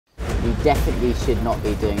We definitely should not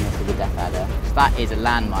be doing this with a Death Adder. That is a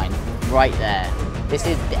landmine right there. This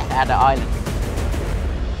is Death Adder Island.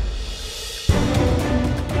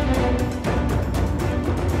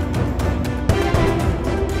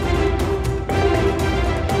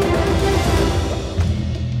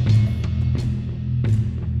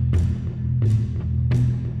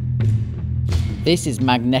 This is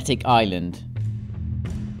Magnetic Island,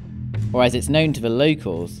 or as it's known to the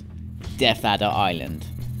locals, Death Adder Island.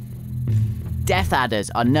 Death Adders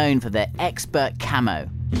are known for their expert camo,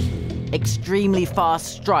 extremely fast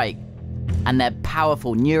strike, and their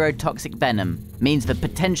powerful neurotoxic venom means the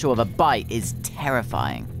potential of a bite is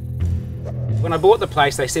terrifying. When I bought the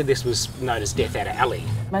place, they said this was known as Death Adder Alley.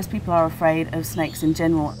 Most people are afraid of snakes in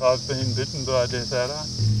general. I've been bitten by a Death Adder.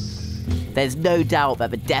 There's no doubt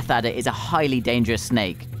that the Death Adder is a highly dangerous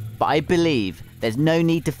snake, but I believe there's no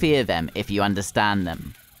need to fear them if you understand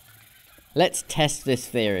them. Let's test this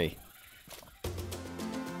theory.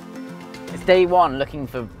 It's day one looking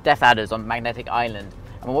for Death Adders on Magnetic Island,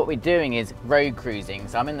 and what we're doing is road cruising.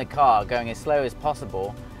 So I'm in the car going as slow as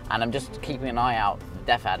possible, and I'm just keeping an eye out for the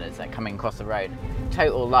Death Adders that are coming across the road.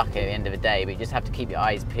 Total luck at the end of the day, but you just have to keep your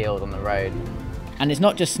eyes peeled on the road. And it's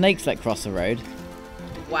not just snakes that cross the road.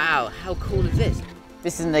 Wow, how cool is this?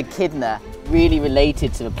 This is an echidna, really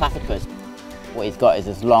related to the platypus. What he's got is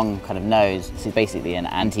this long kind of nose. This is basically an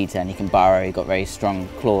anteater, and he can burrow. He's got very strong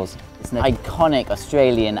claws. It's an iconic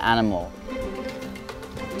Australian animal.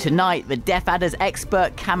 Tonight, the Death Adder's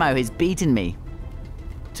expert camo has beaten me.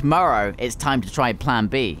 Tomorrow, it's time to try plan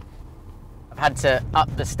B. I've had to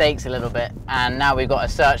up the stakes a little bit, and now we've got a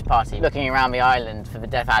search party looking around the island for the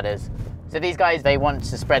Death Adders. So these guys, they want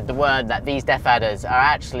to spread the word that these Death Adders are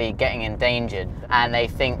actually getting endangered, and they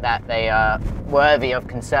think that they are worthy of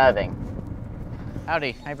conserving.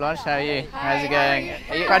 Howdy. Hey Blanche, how are you? Hi, how's it going?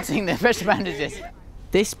 Are you practicing the pressure bandages?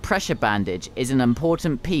 This pressure bandage is an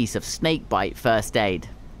important piece of snake bite first aid,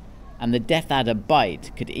 and the Death Adder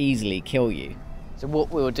bite could easily kill you. So what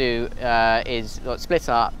we'll do is split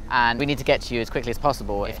up, and we need to get to you as quickly as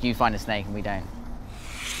possible if you find a snake and we don't.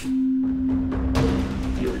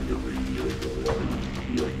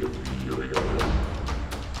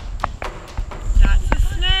 That's a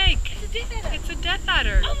snake. It's a Death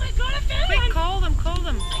Adder. Oh my god, I found one! Quick, call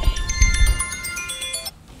them.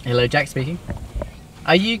 Hello, Jack speaking.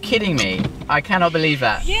 Are you kidding me? I cannot believe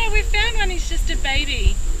that. Yeah, we found one. He's just a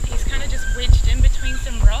baby. He's kind of just wedged in between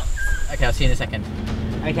some rocks. Okay, I'll see you in a second.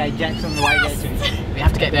 Okay, Jack's on the way there too. We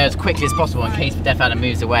have to get there as quickly as possible in case the Death Adder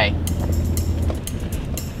moves away.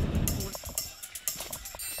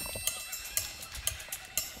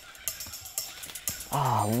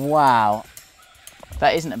 Oh, wow.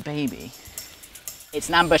 That isn't a baby. It's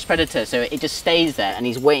an ambush predator, so it just stays there and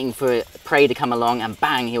he's waiting for prey to come along and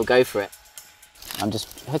bang, he'll go for it. I'm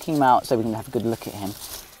just hooking him out so we can have a good look at him.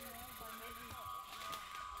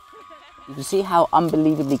 You can see how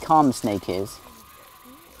unbelievably calm the snake is.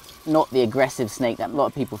 Not the aggressive snake that a lot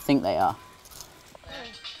of people think they are.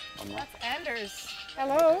 That's Anders.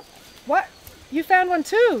 Hello? What? You found one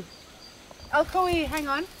too? Alcoy, hang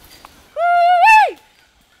on.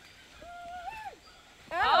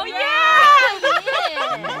 Oh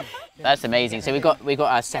yeah! That's amazing. So we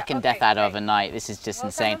got our second Death Adder of the night. This is just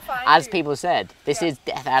insane. As people said, this is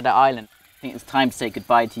Death Adder Island. I think it's time to say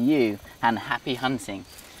goodbye to you and happy hunting.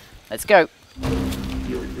 Let's go.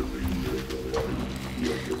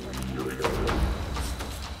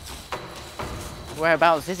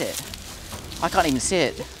 Whereabouts is it? I can't even see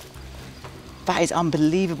it. That is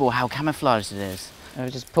unbelievable how camouflaged it is. I'll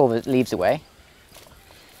just pull the leaves away.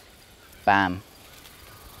 Bam.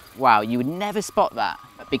 Wow, you would never spot that.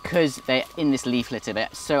 But because they're in this leaf litter, they're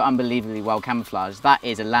so unbelievably well camouflaged. That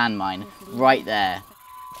is a landmine right there.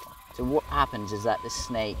 So what happens is that the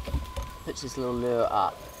snake puts this little lure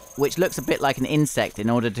up, which looks a bit like an insect in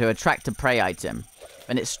order to attract a prey item.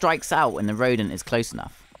 And it strikes out when the rodent is close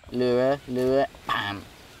enough. Lure, bam.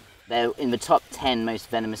 They're in the top 10 most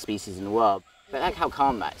venomous species in the world. But look how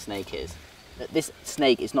calm that snake is. That this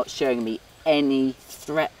snake is not showing me any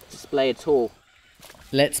threat display at all.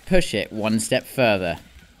 Let's push it one step further.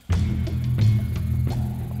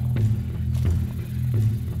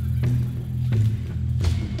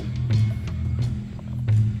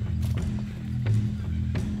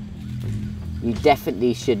 You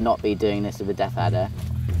definitely should not be doing this with a Death Adder.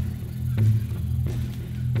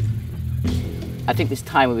 I think this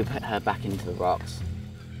time we put her back into the rocks.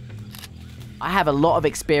 I have a lot of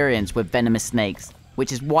experience with venomous snakes,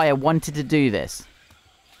 which is why I wanted to do this.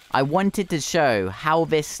 I wanted to show how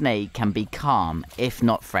this snake can be calm if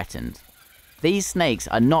not threatened. These snakes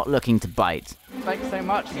are not looking to bite. Thanks so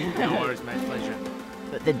much. No worries, mate. Pleasure.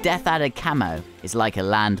 But the Death Adder camo is like a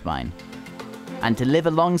landmine. And to live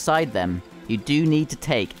alongside them, you do need to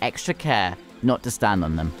take extra care not to stand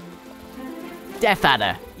on them. Death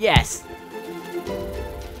Adder, yes!